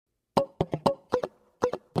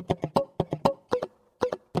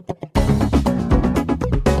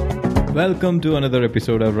Welcome to another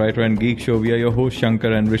episode of Writer and Geek Show. We are your hosts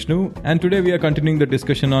Shankar and Vishnu, and today we are continuing the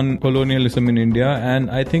discussion on colonialism in India,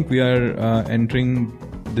 and I think we are entering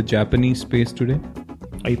the Japanese space today.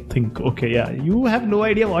 I think. Okay, yeah. You have no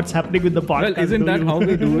idea what's happening with the podcast. Well, isn't that how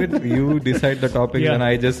we do it? You decide the topics and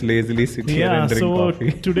I just lazily sit here and drink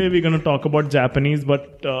coffee. Today we're going to talk about Japanese,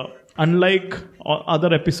 but unlike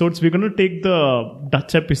other episodes, we're going to take the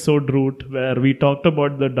Dutch episode route where we talked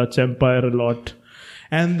about the Dutch Empire a lot.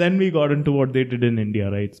 And then we got into what they did in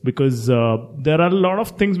India, right? Because there are a lot of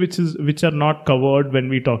things which are not covered when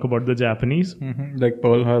we talk about the Japanese. Mm-hmm. Like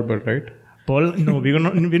Pearl Harbor, right? No,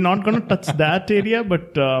 we're not going to touch that area,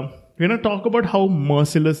 but we're going to talk about how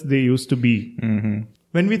merciless they used to be. Mm-hmm.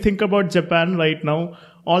 When we think about Japan right now,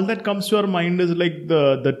 all that comes to our mind is like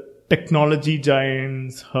the technology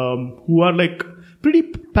giants who are like pretty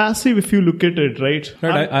passive if you look at it, right?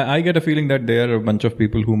 Right. I get a feeling that they are a bunch of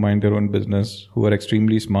people who mind their own business, who are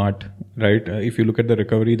extremely smart, right? If you look at the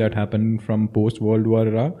recovery that happened from post-World War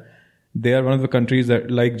era, they are one of the countries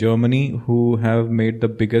that, like Germany, who have made the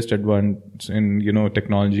biggest advance in,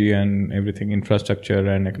 technology and everything, infrastructure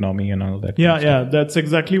and economy and all that. Yeah. That's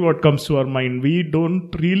exactly what comes to our mind. We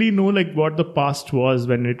don't really know like what the past was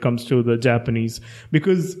when it comes to the Japanese,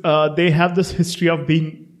 because they have this history of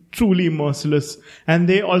being truly merciless, and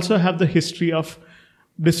they also have the history of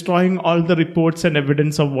destroying all the reports and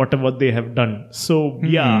evidence of whatever they have done. So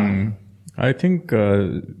I think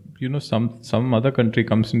some other country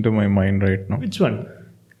comes into my mind right now. Which one?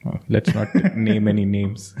 Let's not name any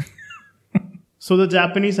names. So the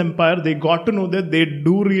Japanese Empire, they got to know that they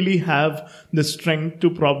do really have the strength to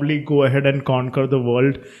probably go ahead and conquer the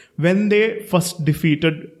world. When they first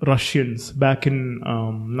defeated Russians back in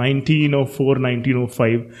 1904,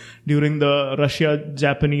 1905, during the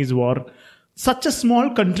Russia-Japanese War, such a small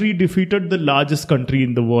country defeated the largest country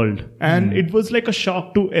in the world. And it was like a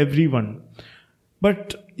shock to everyone.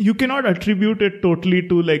 But you cannot attribute it totally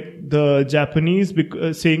to like the Japanese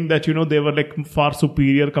saying that, they were like far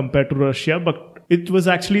superior compared to Russia. But it was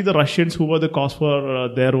actually the Russians who were the cause for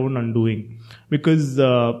their own undoing, because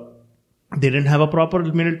they didn't have a proper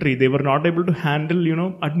military. They were not able to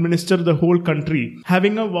handle, administer the whole country.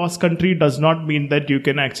 Having a vast country does not mean that you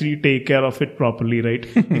can actually take care of it properly, right?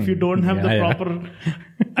 If you don't have the proper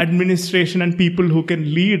administration and people who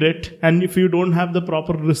can lead it, and if you don't have the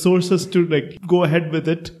proper resources to like go ahead with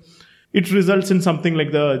it, it results in something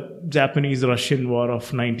like the Japanese-Russian War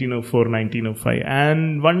of 1904, 1905.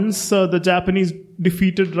 And once the Japanese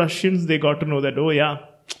defeated Russians, they got to know that,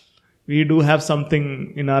 we do have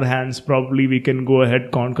something in our hands. Probably we can go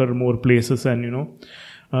ahead, conquer more places and,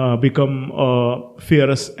 become a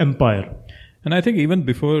fierce empire. And I think even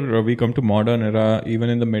before we come to modern era, even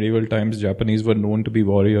in the medieval times, Japanese were known to be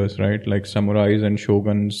warriors, right? Like samurais and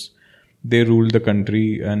shoguns. They ruled the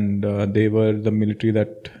country, and they were the military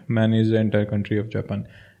that managed the entire country of Japan.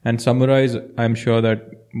 And samurais, I'm sure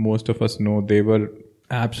that most of us know, they were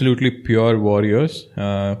absolutely pure warriors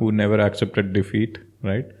who never accepted defeat,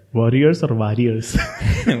 right? Warriors or warriors?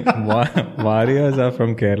 Warriors are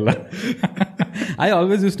from Kerala. I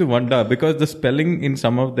always used to wonder, because the spelling in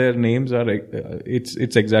some of their names are it's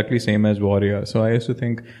exactly same as warrior. So I used to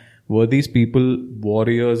think, were these people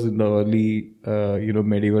warriors in the early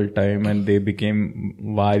medieval time and they became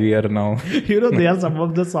warrior now? They are some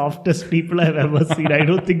of the softest people I've ever seen. I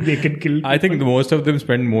don't think they can kill people. I think most of them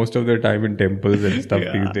spend most of their time in temples and stuff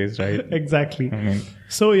these days, right? Exactly.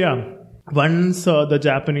 So once the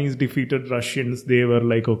Japanese defeated Russians, they were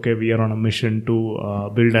like, okay, we are on a mission to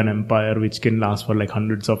build an empire which can last for like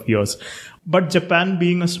hundreds of years. But Japan,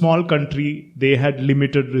 being a small country, they had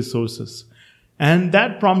limited resources. And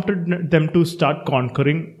that prompted them to start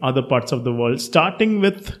conquering other parts of the world, starting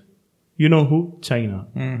with, who? China.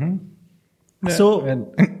 Mm-hmm. Yeah, so,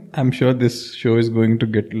 and I'm sure this show is going to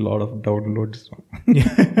get a lot of downloads.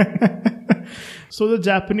 So the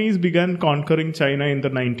Japanese began conquering China in the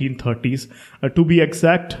 1930s. To be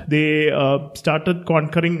exact, they started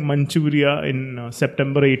conquering Manchuria in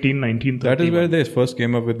September 18, 1931. That is where they first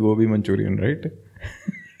came up with Gobi Manchurian, right?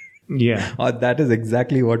 Yeah. That is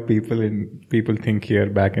exactly what people think here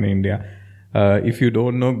back in India. If you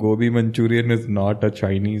don't know, Gobi Manchurian is not a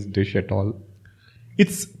Chinese dish at all.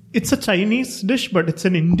 It's a Chinese dish, but it's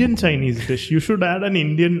an Indian Chinese dish. You should add an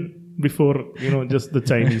Indian before, just the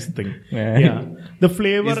Chinese thing. Yeah. The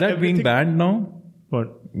flavor. Is that being banned now?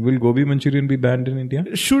 What? Will Gobi Manchurian be banned in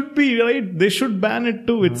India? Should be, right? They should ban it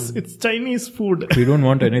too. It's Chinese food. We don't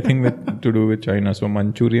want anything to do with China, so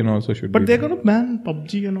Manchurian also should be. But they're going to ban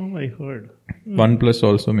PUBG and all, I heard. OnePlus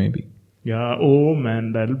also maybe. Yeah. Oh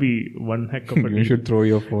man, that'll be one heck of a You deal. should throw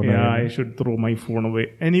your phone away. Yeah, I should throw my phone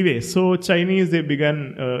away. Anyway, so Chinese, they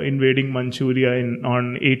began invading Manchuria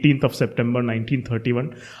on 18th of September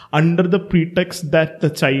 1931 under the pretext that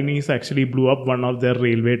the Chinese actually blew up one of their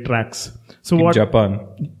railway tracks. So In what Japan.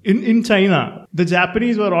 in China, the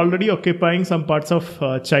Japanese were already occupying some parts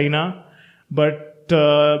of China, but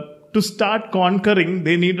to start conquering,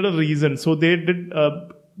 they needed a reason. So they did.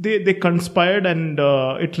 They conspired, and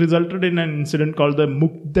it resulted in an incident called the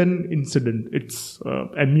Mukden incident. It's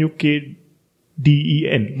Mukden,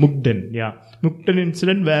 Mukden, yeah, Mukden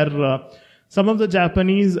incident, where some of the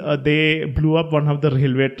Japanese they blew up one of the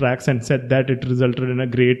railway tracks and said that it resulted in a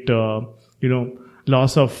great,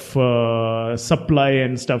 loss of supply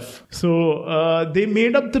and stuff. So they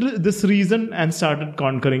made up this reason and started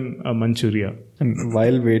conquering Manchuria. And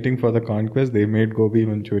while waiting for the conquest, they made Gobi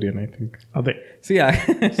Manchurian, I think. Ade. See,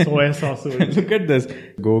 Soya sauce. look at this.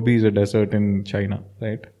 Gobi is a desert in China,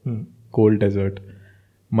 right? Cold desert.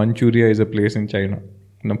 Manchuria is a place in China.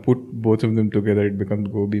 Now put both of them together, it becomes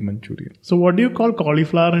Gobi Manchurian. So what do you call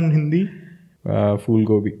cauliflower in Hindi? Fool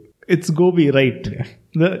Gobi. It's Gobi, right?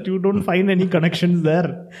 You don't find any connections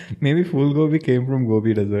there. Maybe Fool Gobi came from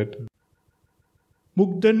Gobi desert.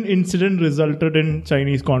 Mukden incident resulted in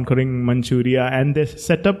Chinese conquering Manchuria, and they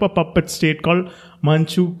set up a puppet state called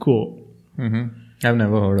Manchukuo. I've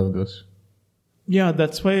never heard of this. Yeah,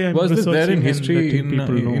 that's why I'm Was this there in researching and history, letting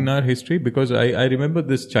people know. in our history? Because I remember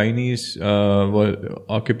this Chinese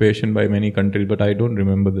occupation by many countries, but I don't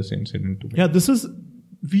remember this incident. Yeah,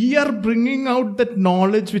 we are bringing out that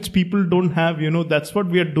knowledge which people don't have. That's what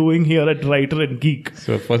we are doing here at Writer and Geek.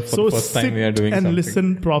 So for the first time we are doing and something.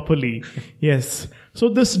 Listen properly. Yes. So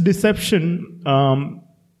this deception,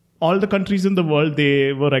 all the countries in the world,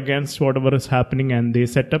 they were against whatever is happening, and they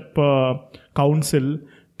set up a council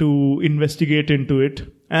to investigate into it.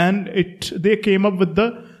 And they came up with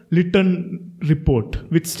the Lytton report,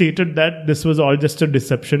 which stated that this was all just a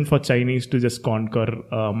deception for Chinese to just conquer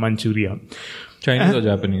Manchuria. Chinese or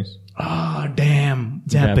Japanese? Damn.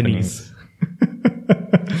 Japanese.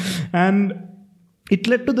 And it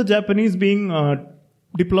led to the Japanese being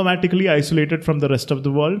diplomatically isolated from the rest of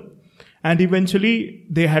the world. And eventually,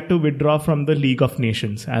 they had to withdraw from the League of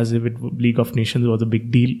Nations, as if League of Nations was a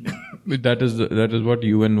big deal. That is what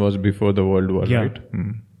UN was before the World War, Yeah. right?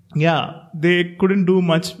 Yeah, they couldn't do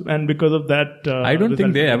much, and because of that, I don't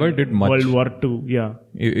think they ever did much. World War II, yeah.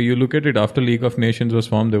 You look at it, after League of Nations was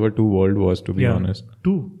formed, there were 2 world wars, to be honest.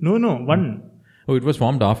 2? No, 1. Oh, it was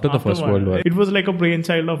formed after the First World War. It was like a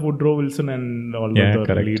brainchild of Woodrow Wilson and all the other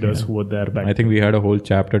correct, leaders who were there back I think we had a whole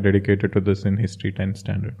chapter dedicated to this in History 10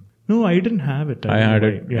 Standard. No, I didn't have it. I had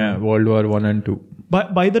it, World War 1 and 2.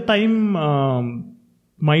 But by the time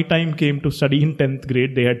my time came to study in 10th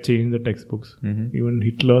grade, they had changed the textbooks. Even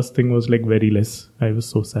Hitler's thing was like very less. I was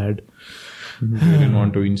so sad. They didn't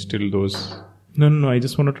want to instill those. No, I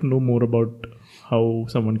just wanted to know more about how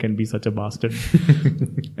someone can be such a bastard.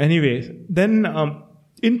 Anyways, then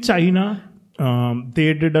in China,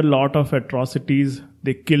 they did a lot of atrocities.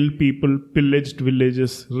 They killed people, pillaged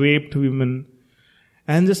villages, raped women,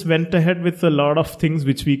 and just went ahead with a lot of things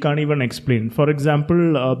which we can't even explain. For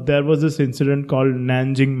example, there was this incident called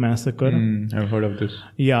Nanjing Massacre. I've heard of this.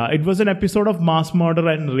 Yeah, it was an episode of mass murder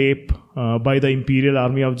and rape by the Imperial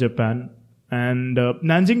Army of Japan. And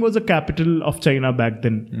Nanjing was the capital of China back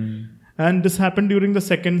then. And this happened during the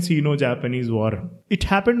Second Sino-Japanese War. It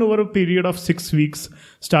happened over a period of 6 weeks,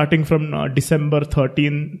 starting from December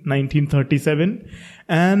 13, 1937.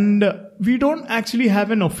 And we don't actually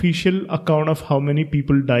have an official account of how many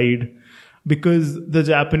people died, because the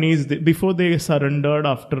Japanese, before they surrendered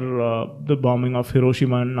after the bombing of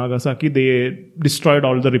Hiroshima and Nagasaki, they destroyed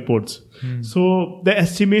all the reports. So the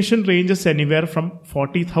estimation ranges anywhere from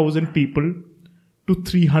 40,000 people to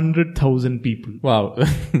 300,000 people. Wow.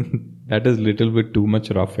 That is little bit too much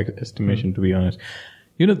rough estimation, to be honest.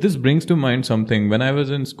 This brings to mind something. When I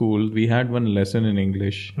was in school, we had one lesson in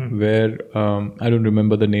English where, I don't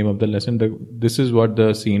remember the name of the lesson. This is what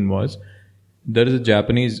the scene was. There is a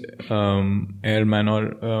Japanese airman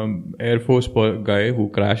or Air Force guy who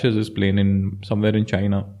crashes his plane somewhere in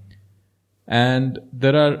China. And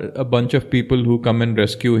there are a bunch of people who come and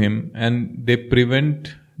rescue him, and they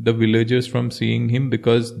prevent the villagers from seeing him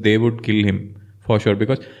because they would kill him for sure.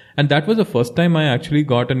 And that was the first time I actually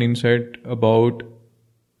got an insight about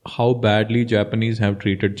how badly Japanese have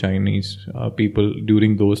treated Chinese people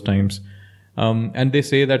during those times. And they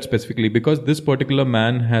say that specifically because this particular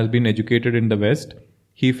man has been educated in the West,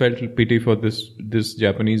 he felt pity for this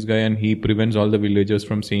Japanese guy, and he prevents all the villagers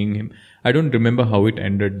from seeing him. I don't remember how it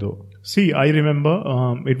ended though. See, I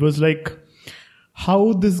remember it was like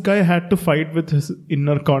how this guy had to fight with his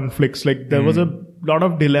inner conflicts. Like there was a lot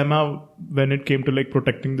of dilemma when it came to like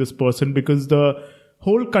protecting this person, because the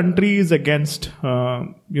whole country is against,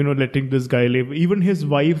 letting this guy live. Even his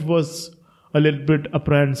wife was a little bit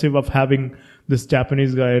apprehensive of having this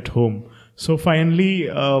Japanese guy at home. So finally,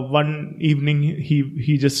 one evening,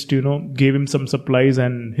 he just, gave him some supplies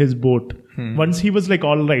and his boat. Once he was like,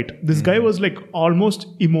 all right, this guy was like almost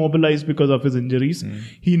immobilized because of his injuries.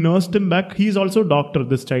 He nursed him back. He's also a doctor.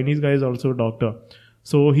 This Chinese guy is also a doctor.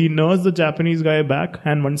 So he nursed the Japanese guy back.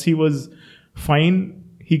 And once he was fine,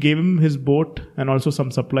 he gave him his boat and also some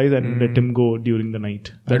supplies and let him go during the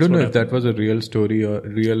night. I don't know if that was a real story or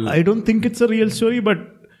real... I don't think it's a real story, but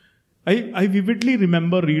I vividly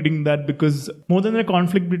remember reading that, because more than a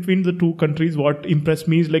conflict between the two countries, what impressed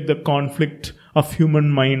me is like the conflict of human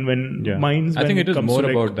mind minds. I think it is more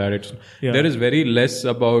about that. There is very less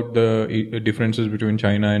about the differences between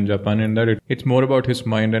China and Japan in that. It's more about his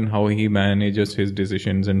mind and how he manages his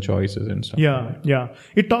decisions and choices and stuff. Yeah.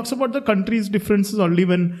 It talks about the country's differences only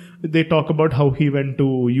when they talk about how he went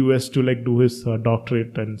to US to like do his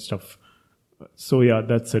doctorate and stuff. So yeah,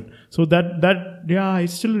 that's it. So I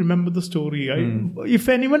still remember the story. If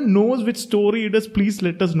anyone knows which story it is, please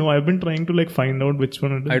let us know. I've been trying to like find out which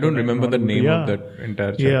one it is. I don't remember the name of that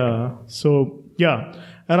entire chapter. Yeah. So yeah,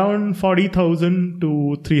 around 40,000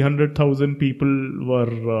 to 300,000 people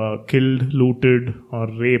were killed, looted, or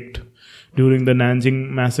raped during the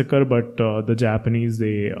Nanjing massacre, but the Japanese,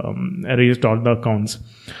 they erased all the accounts.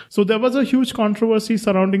 So there was a huge controversy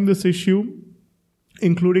surrounding this issue,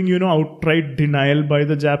 including, outright denial by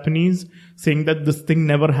the Japanese, saying that this thing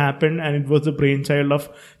never happened and it was the brainchild of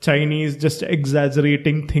Chinese just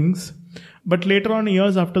exaggerating things. But later on,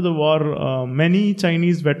 years after the war, many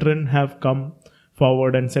Chinese veterans have come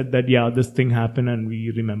forward and said that, this thing happened and we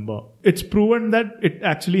remember. It's proven that it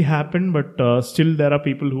actually happened, but still there are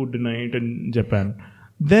people who deny it in Japan.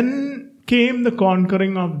 Then came the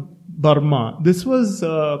conquering of Burma. This was,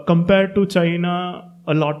 compared to China,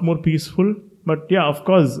 a lot more peaceful. But yeah, of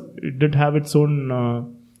course, it did have its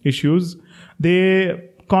own issues.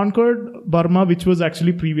 They conquered Burma, which was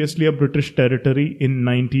actually previously a British territory, in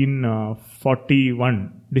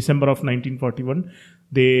 1941, December of 1941.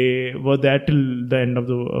 They were there till the end of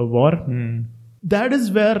the war. That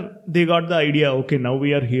is where they got the idea, okay, now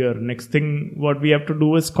we are here. Next thing, what we have to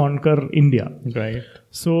do is conquer India. Right.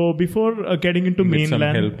 So before getting into mainland...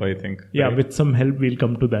 With some help, I think. Yeah, right? With some help, we'll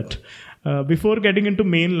come to that. Before getting into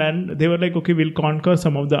mainland, they were like, okay, we'll conquer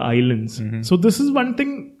some of the islands. So this is one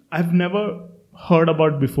thing I've never heard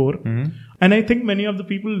about before. And I think many of the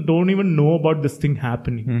people don't even know about this thing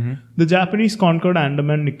happening. The Japanese conquered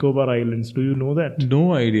Andaman Nicobar Islands. Do you know that?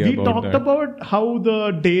 No idea about that. We talked about how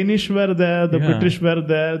the Danish were there, the British were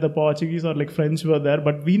there, the Portuguese or like French were there,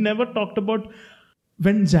 but we never talked about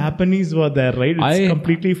when Japanese were there, right? It's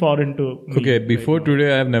completely foreign to me. Okay, before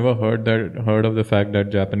today, I have never heard of the fact that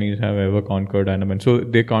Japanese have ever conquered Andaman. So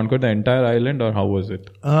they conquered the entire island, or how was it?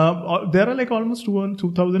 There are like almost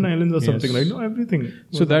 2,000 islands or something, right? No, everything.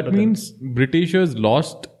 So that means Britishers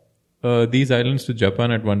lost these islands to Japan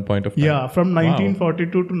at one point of time. Yeah, from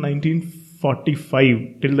 1942 to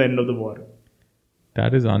 1945 till the end of the war.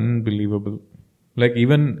 That is unbelievable. Like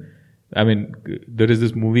even... I mean, there is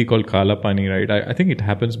this movie called Kala Pani, right? I think it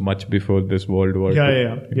happens much before this World War.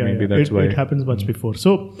 Maybe that's why. It happens much before.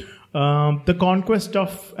 So, the conquest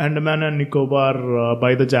of Andaman and Nicobar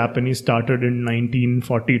by the Japanese started in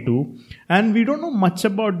 1942. And we don't know much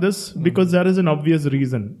about this because there is an obvious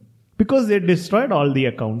reason. Because they destroyed all the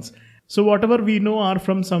accounts. So whatever we know are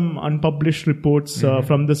from some unpublished reports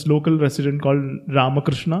from this local resident called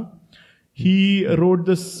Ramakrishna. He wrote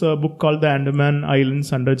this book called The Andaman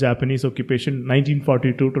Islands Under Japanese Occupation,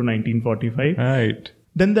 1942 to 1945. Right.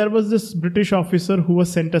 Then there was this British officer who was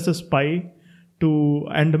sent as a spy to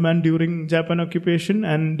Andaman during Japan occupation,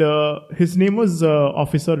 and his name was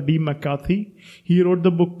Officer D. McCarthy. He wrote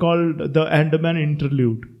the book called The Andaman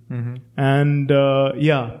Interlude. And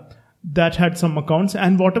that had some accounts,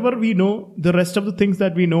 and whatever we know, the rest of the things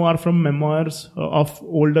that we know are from memoirs of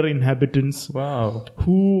older inhabitants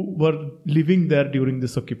who were living there during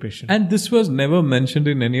this occupation. And this was never mentioned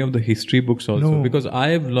in any of the history books also, because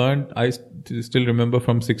I still remember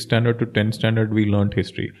from 6th standard to 10th standard we learned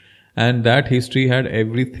history. And that history had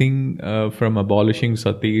everything from abolishing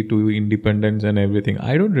sati to independence and everything.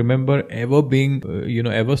 I don't remember ever being,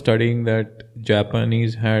 ever studying that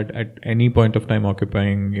Japanese had at any point of time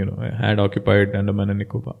had occupied Andaman and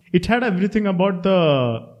Nicobar. It had everything about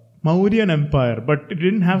the Mauryan Empire, but it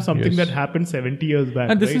didn't have something that happened 70 years back.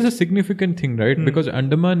 And this is a significant thing, right? Because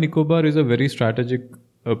Andaman Nicobar is a very strategic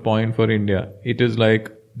point for India. It is like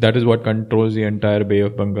that is what controls the entire Bay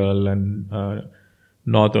of Bengal and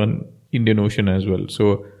northern Indian Ocean as well.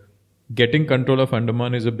 So getting control of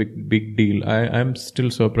Andaman is a big deal. I'm still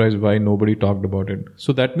surprised why nobody talked about it.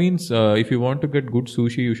 So that means if you want to get good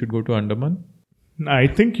sushi, you should go to Andaman. I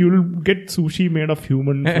think you'll get sushi made of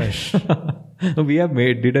human flesh. We have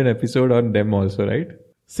did an episode on them also, right?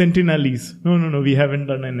 Sentinelese. No. We haven't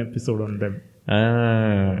done an episode on them.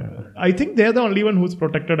 I think they're the only one who's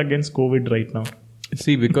protected against COVID right now.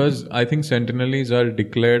 See, because I think Sentinelese are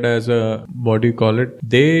declared as a, what do you call it?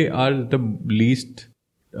 They are the least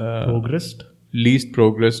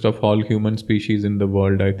progressed of all human species in the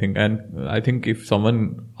world, I think. And I think if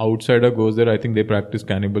someone outsider goes there, I think they practice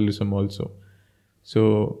cannibalism also.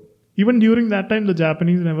 So even during that time, the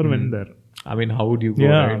Japanese never went there. I mean, how would you go,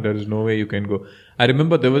 right? There is no way you can go. I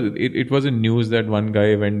remember it was in news that one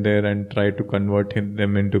guy went there and tried to convert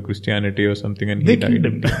them into Christianity or something, and he died. Killed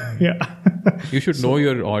him. Yeah. You should know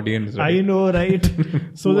your audience, right? I know, right?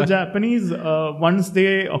 So the Japanese, once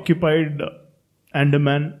they occupied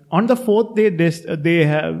Andaman, on the 4th day, they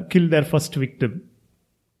have killed their first victim.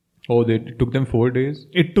 Oh, it took them 4 days?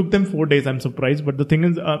 It took them 4 days, I'm surprised. But the thing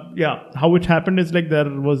is, how it happened is like there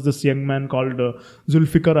was this young man called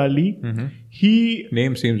Zulfikar Ali. Mm-hmm.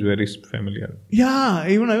 Name seems very familiar. Yeah,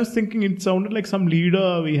 even I was thinking it sounded like some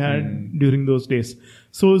leader we had during those days.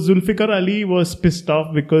 So Zulfikar Ali was pissed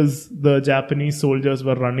off because the Japanese soldiers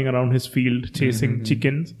were running around his field chasing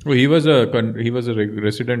chickens. Oh, he was a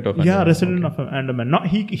resident of Andaman. Yeah, resident of Andaman. Not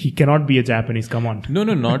he cannot be a Japanese. Come on. No,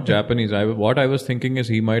 not Japanese. What I was thinking is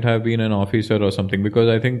he might have been an officer or something, because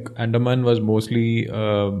I think Andaman was mostly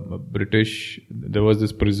British. There was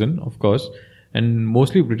this prison, of course, and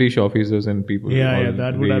mostly British officers and people. Yeah,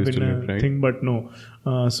 that would have been a thing, but no.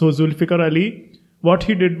 So Zulfikar Ali, what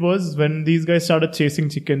he did was, when these guys started chasing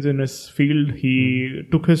chickens in his field, he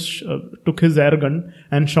took his air gun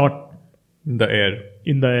and shot in the air.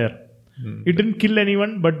 It didn't kill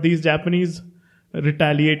anyone, but these Japanese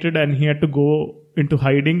retaliated and he had to go into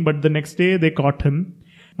hiding. But the next day they caught him.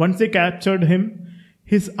 Once they captured him,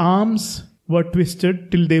 his arms were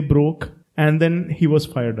twisted till they broke, and then he was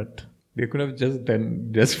fired at. They could have just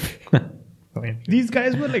These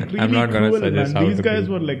guys were like really cruel, man. These guys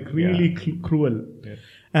were like really cruel. Yeah.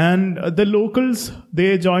 And the locals,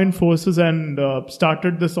 they joined forces and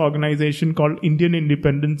started this organization called Indian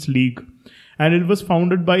Independence League. And it was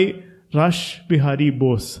founded by Rash Bihari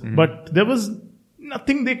Bose. But there was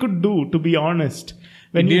nothing they could do, to be honest.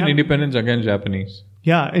 Indian independence against Japanese.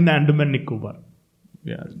 Yeah, in Andaman Nicobar.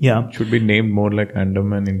 Yeah. It should be named more like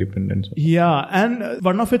Andaman Independence. Yeah, and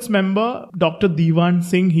one of its member, Dr. Diwan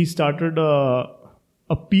Singh, he started a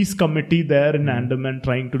peace committee there in Andaman,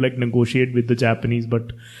 trying to like negotiate with the Japanese.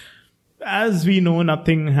 But as we know,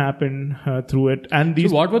 nothing happened through it. And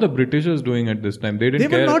so what were the Britishers doing at this time? They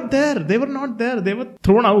were not there. They were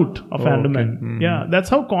thrown out of Andaman. Okay. Yeah, that's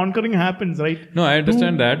how conquering happens, right? No, I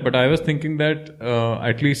understand that, but I was thinking that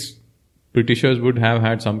at least Britishers would have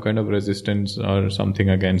had some kind of resistance or something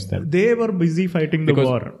against them. They were busy fighting the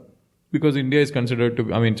war. Because India is considered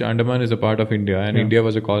to, Andaman is a part of India, and India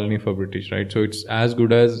was a colony for British, right? So it's as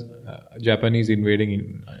good as Japanese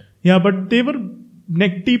invading. Yeah, but they were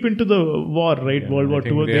neck deep into the war, right? World War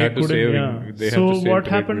II. They couldn't. So what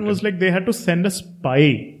happened was like they had to send a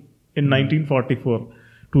spy in 1944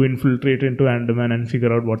 to infiltrate into Andaman and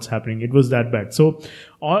figure out what's happening. It was that bad. So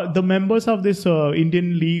all the members of this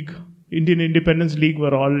Indian Independence League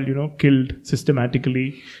were all, killed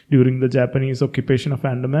systematically during the Japanese occupation of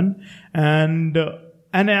Andaman. And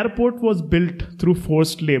an airport was built through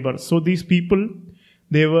forced labor. So these people,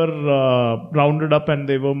 they were rounded up and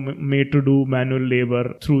they were made to do manual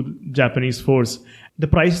labor through Japanese force. The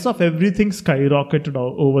prices of everything skyrocketed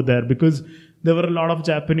over there because there were a lot of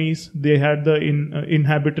Japanese. They had the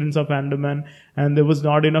inhabitants of Andaman, and there was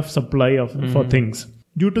not enough supply for things.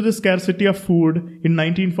 Due to the scarcity of food, in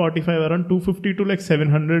 1945, around 250 to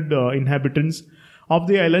 700 inhabitants of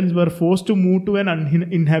the islands were forced to move to an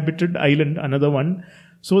uninhabited island, another one,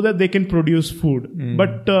 so that they can produce food.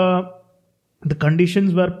 But the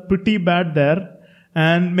conditions were pretty bad there,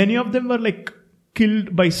 and many of them were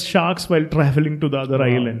killed by sharks while traveling to the other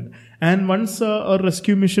island. And once a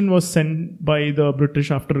rescue mission was sent by the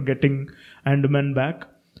British after getting Andaman back,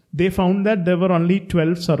 they found that there were only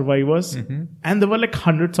 12 survivors, and there were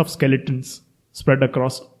hundreds of skeletons spread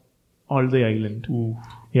across all the island. Ooh.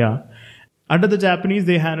 Yeah. Under the Japanese,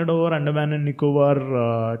 they handed over Andaman and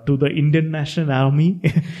Nicobar to the Indian National Army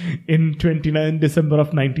in 29 December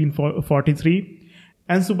of 1943.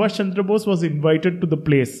 And Subhash Chandra Bose was invited to the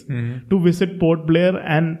place to visit Port Blair,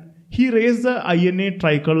 and he raised the INA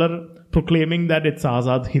tricolor proclaiming that it's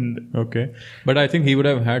Azad Hind. Okay. But I think he would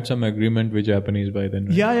have had some agreement with Japanese by then.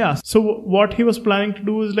 Right? Yeah. So what he was planning to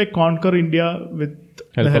do is like conquer India with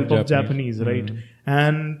the help of Japanese, right?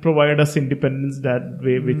 And provide us independence that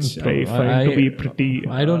way, which I find to be pretty.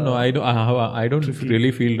 I don't know. I don't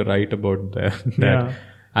really feel right about that.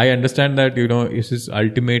 I understand that, his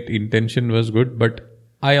ultimate intention was good, but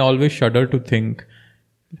I always shudder to think,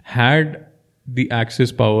 had the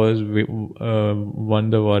Axis powers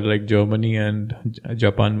won the war, like Germany and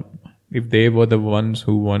Japan, if they were the ones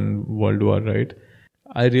who won World War, right?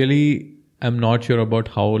 I really am not sure about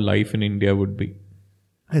how life in India would be.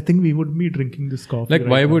 I think we would be drinking this coffee. Like,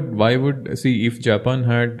 why would see, if Japan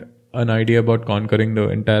had an idea about conquering the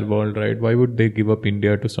entire world, right? Why would they give up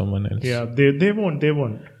India to someone else? Yeah, they won't.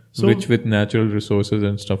 So, which with natural resources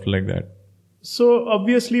and stuff like that. So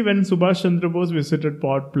obviously, when Subhash Chandra Bose visited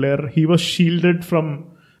Port Blair, he was shielded from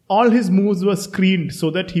all his moves were screened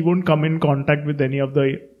so that he won't come in contact with any of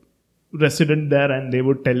the resident there, and they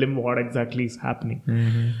would tell him what exactly is happening.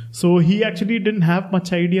 So he actually didn't have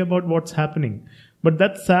much idea about what's happening. But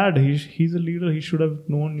that's sad. He's a leader. He should have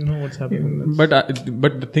known, what's happening. But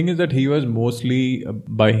the thing is that he was mostly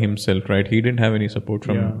by himself, right? He didn't have any support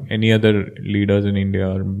from any other leaders in India.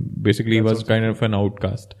 Or basically, he was kind of an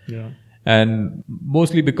outcast. Yeah. And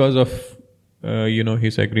mostly because of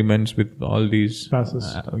his agreements with all these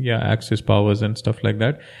Axis powers and stuff like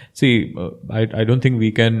that. See, I don't think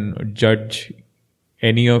we can judge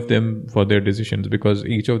any of them for their decisions, because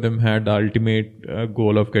each of them had the ultimate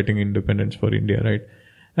goal of getting independence for India, right?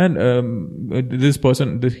 And this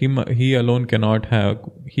person, he alone could not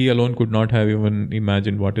have even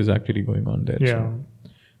imagined what is actually going on there. Yeah. So.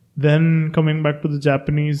 Then coming back to the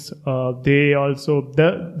Japanese, they also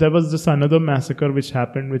there was this another massacre which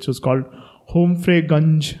happened, which was called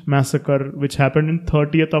Homfray-Ganj massacre, which happened in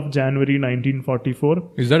 30th of January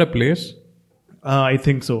 1944. Is that a place? I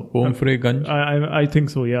think so. Homfray-Ganj? I think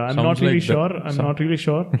so, yeah. I'm not really sure.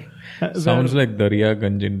 Sounds like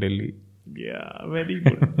Darya-Ganj in Delhi. Yeah, very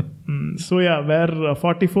good. So yeah, where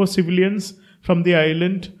 44 civilians from the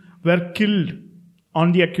island were killed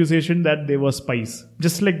on the accusation that they were spies.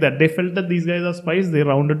 Just like that. They felt that these guys are spies. They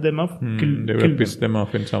rounded them up. They pissed them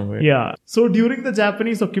off in some way. Yeah. So during the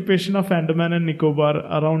Japanese occupation of Andaman and Nicobar,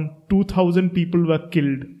 around 2,000 people were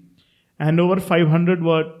killed and over 500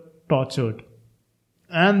 were tortured.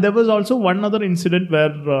 And there was also one other incident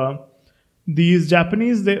where these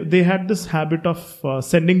Japanese, they had this habit of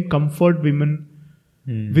sending comfort women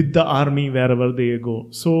with the army wherever they go.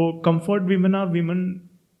 So comfort women are women,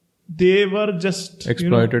 they were just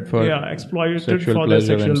exploited for their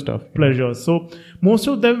sexual pleasure. So most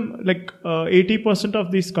of them, like 80%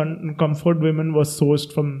 of these comfort women were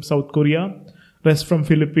sourced from South Korea, rest from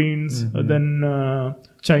Philippines, then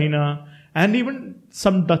China. And even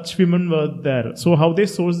some Dutch women were there. So how they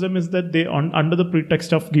source them is that they, under the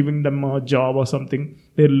pretext of giving them a job or something,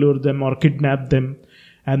 they lure them or kidnap them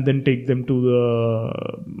and then take them to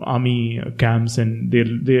the army camps, and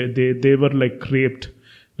they were like raped.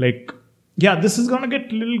 Like, yeah, this is gonna get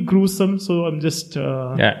a little gruesome. So I'm just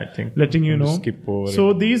I think letting you know. Skip over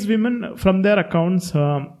so these women, from their accounts,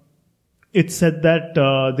 it said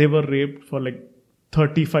that they were raped for like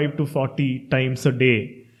 35 to 40 times a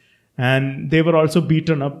day. And they were also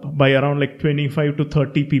beaten up by around like 25 to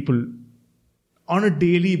 30 people on a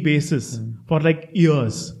daily basis for like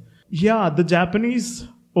years. Yeah, the Japanese,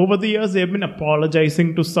 over the years, they've been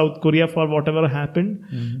apologizing to South Korea for whatever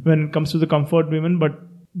happened when it comes to the comfort women. But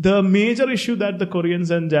the major issue that the Koreans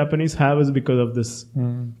and Japanese have is because of this.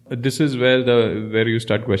 This is where you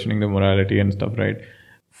start questioning the morality and stuff, right?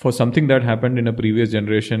 For something that happened in a previous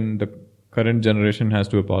generation, the current generation has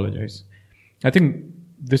to apologize. I think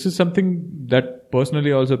this is something that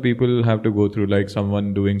personally also people have to go through, like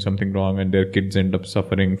someone doing something wrong and their kids end up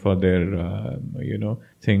suffering for their,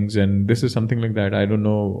 things. And this is something like that. I don't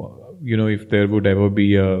know, if there would ever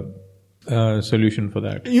be a solution for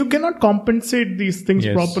that. You cannot compensate these things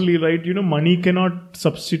properly, right? Money cannot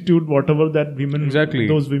substitute whatever that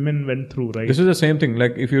those women went through, right? This is the same thing.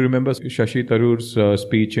 Like if you remember Shashi Tharoor's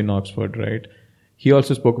speech in Oxford, right? He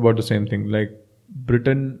also spoke about the same thing. Like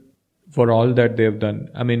Britain, for all that they've done,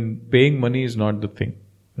 I mean, paying money is not the thing,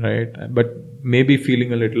 right? But maybe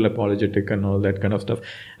feeling a little apologetic and all that kind of stuff.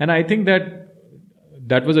 And I think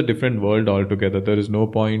that was a different world altogether. There is no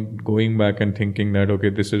point going back and thinking that, okay,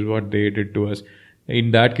 this is what they did to us.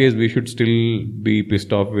 In that case, we should still be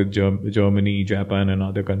pissed off with Germany, Japan and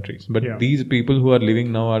other countries. But these people who are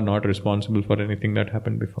living now are not responsible for anything that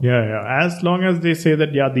happened before. Yeah. As long as they say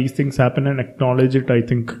that, these things happen and acknowledge it, I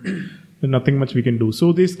think there's nothing much we can do.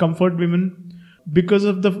 So these comfort women, because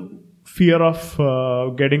of the fear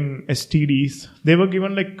of getting STDs. They were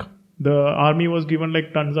given the army was given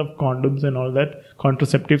tons of condoms and all that,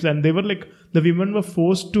 contraceptives, and they were the women were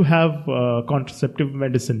forced to have contraceptive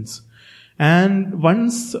medicines. And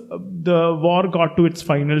once the war got to its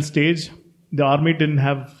final stage, the army didn't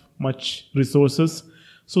have much resources.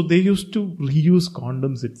 So they used to reuse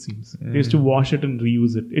condoms, it seems. They used to wash it and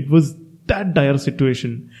reuse it. It was that dire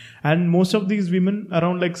situation. And most of these women,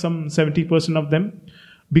 around some 70% of them,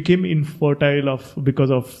 became infertile because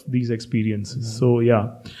of these experiences. So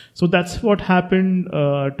so that's what happened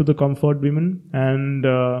to the comfort women. And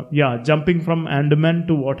jumping from Andaman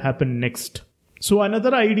to what happened next. So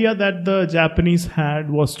another idea that the Japanese had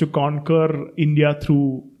was to conquer India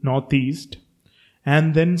through northeast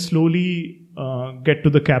and then slowly get to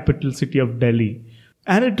the capital city of Delhi.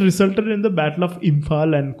 And it resulted in the Battle of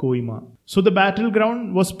Imphal and Kohima. So the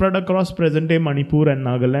battleground was spread across present-day Manipur and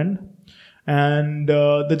Nagaland. And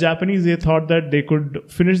the Japanese, they thought that they could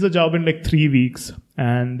finish the job in 3 weeks.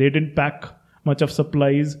 And they didn't pack much of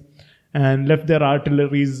supplies and left their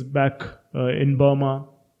artilleries back in Burma.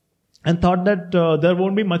 And thought that there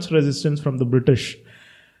won't be much resistance from the British.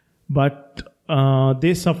 But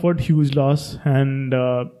they suffered huge loss, and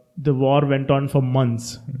the war went on for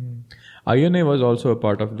months. INA was also a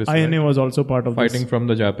part of this. INA was also part of fighting this. From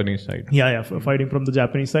the Japanese side. Fighting from the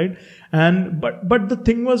Japanese side. And but the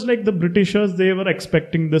thing was the Britishers, they were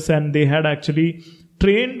expecting this, and they had actually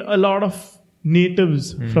trained a lot of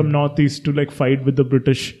natives from northeast to fight with the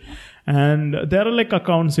British. And there are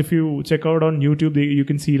accounts, if you check out on YouTube, you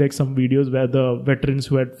can see some videos where the veterans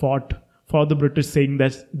who had fought for the British saying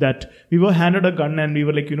that we were handed a gun and we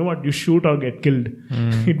were you know what, you shoot or get killed.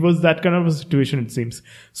 It was that kind of a situation, it seems.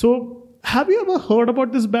 So have you ever heard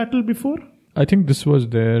about this battle before? I think this was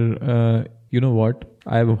there. You know what?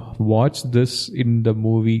 I've watched this in the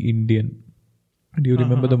movie Indian. Do you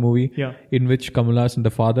remember the movie? Yeah. In which Kamal Haasan, the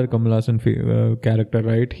father Kamal Haasan character,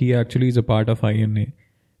 right? He actually is a part of INA.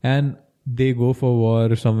 And they go for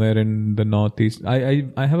war somewhere in the northeast. I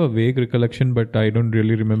have a vague recollection, but I don't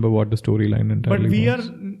really remember what the storyline entirely was.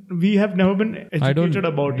 But we have never been educated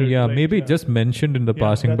about it. Yeah, maybe just mentioned in the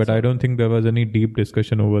passing, but I don't think there was any deep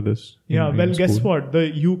discussion over this. Yeah, guess what? The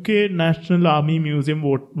UK National Army Museum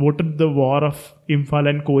voted the War of Imphal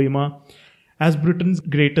and Kohima as Britain's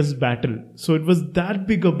greatest battle. So it was that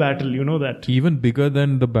big a battle, you know that. Even bigger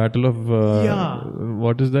than the Battle of,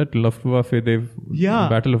 what is that? Luftwaffe,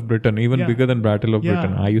 Battle of Britain. Even bigger than Battle of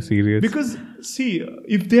Britain. Are you serious? Because, see,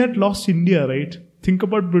 if they had lost India, right? Think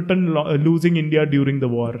about Britain losing India during the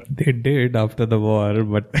war. They did after the war,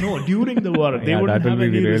 but... No, during the war. They wouldn't have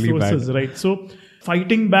any really resources, bad. Right? So,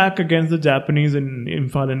 fighting back against the Japanese in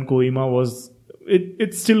Imphal and Kohima was...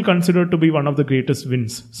 It's still considered to be one of the greatest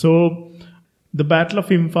wins. So... The Battle of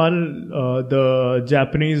Imphal, the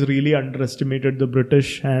Japanese really underestimated the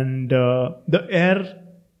British, and the air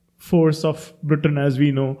force of Britain, as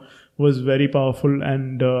we know, was very powerful.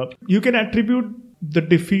 And you can attribute the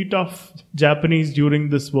defeat of Japanese during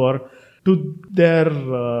this war to their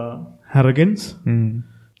arrogance.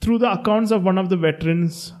 Through the accounts of one of the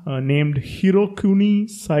veterans named Hirokuni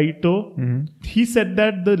Saito, he said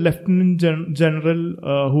that the Lieutenant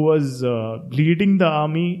General who was leading the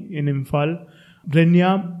army in Imphal,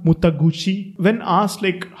 Renya Mutaguchi, when asked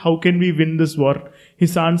how can we win this war,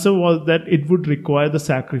 his answer was that it would require the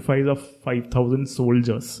sacrifice of 5,000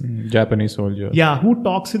 soldiers. Japanese soldiers. Yeah, who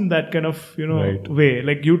talks in that kind of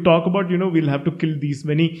way? You talk about we'll have to kill these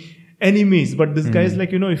many enemies, but this guy is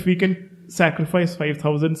if we can sacrifice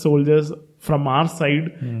 5,000 soldiers from our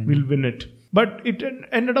side, we'll win it. But it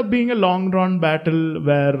ended up being a long drawn battle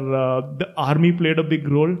where the army played a big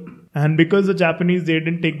role. And because the Japanese, they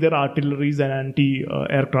didn't take their artilleries and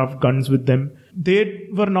anti-aircraft guns with them, they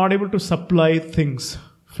were not able to supply things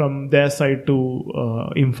from their side to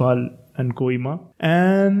Imphal and Kohima.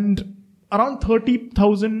 And around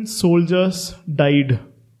 30,000 soldiers died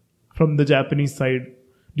from the Japanese side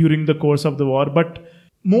during the course of the war. But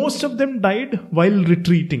most of them died while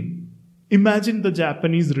retreating. Imagine the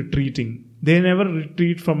Japanese retreating. They never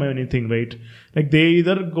retreat from anything, right? They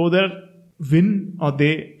either go there, win, or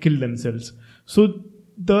they kill themselves. So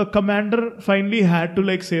the commander finally had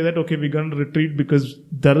to say that, okay, we're going to retreat because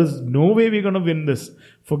there is no way we're going to win this.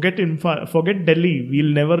 Forget Delhi.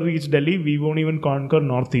 We'll never reach Delhi. We won't even conquer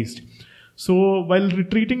Northeast. So while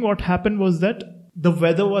retreating, what happened was that the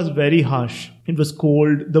weather was very harsh. It was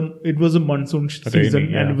cold. It was a monsoon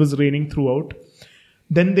season and it was raining throughout.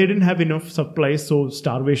 Then they didn't have enough supplies, so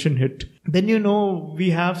starvation hit. Then we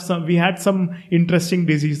had some interesting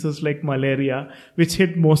diseases like malaria, which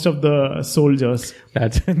hit most of the soldiers.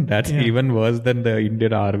 That's even worse than the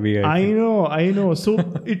Indian army. I know. So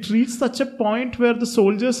it reached such a point where the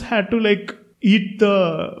soldiers had to like eat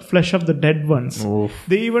the flesh of the dead ones. Oof.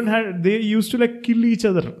 They used to like kill each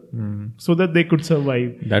other so that they could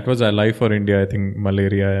survive. That was alive for India, I think,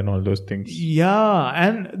 malaria and all those things. Yeah,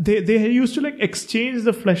 and they used to like exchange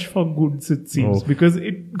the flesh for goods, it seems, because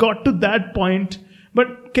it got to that point.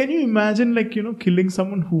 But can you imagine like, killing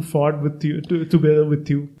someone who fought with you, together with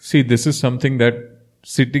you? See, this is something that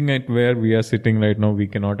sitting at where we are sitting right now, we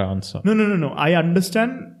cannot answer. No. I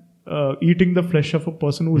understand eating the flesh of a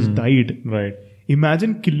person who's died. Right.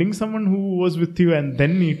 Imagine killing someone who was with you and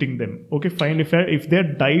then eating them. Okay, fine. If they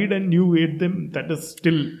died and you ate them, that is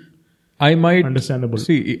still understandable.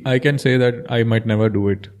 See, I can say that I might never do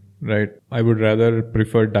it. Right. I would rather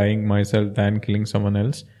prefer dying myself than killing someone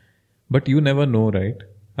else. But you never know, right?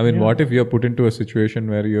 I mean, what if you're put into a situation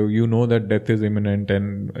where you know that death is imminent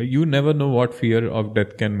and you never know what fear of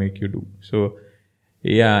death can make you do. So,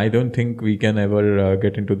 yeah, I don't think we can ever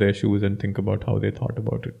get into their shoes and think about how they thought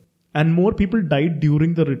about it. And more people died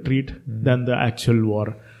during the retreat than the actual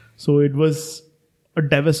war. So it was a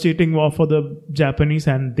devastating war for the Japanese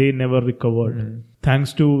and they never recovered.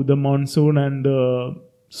 Thanks to the monsoon and the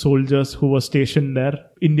soldiers who were stationed there,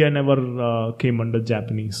 India never came under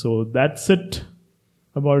Japanese. So that's it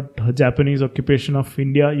about Japanese occupation of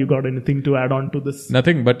India. You got anything to add on to this?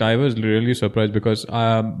 Nothing, but I was really surprised because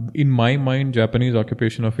in my mind, Japanese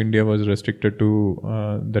occupation of India was restricted to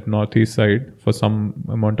that northeast side for some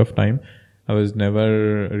amount of time. I was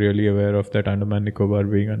never really aware of that Andaman Nicobar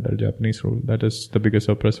being under Japanese rule. That is the biggest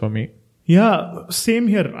surprise for me. Yeah, same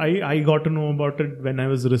here. I got to know about it when I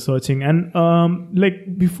was researching. And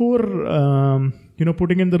like before,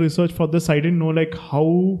 putting in the research for this, I didn't know like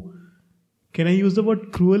how... Can I use the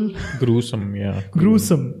word cruel? Gruesome, yeah.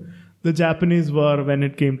 Gruesome. The Japanese were when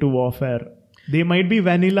it came to warfare. They might be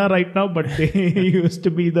vanilla right now, but they used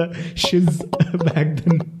to be the shiz back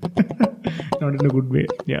then. Not in a good way.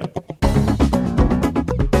 Yeah.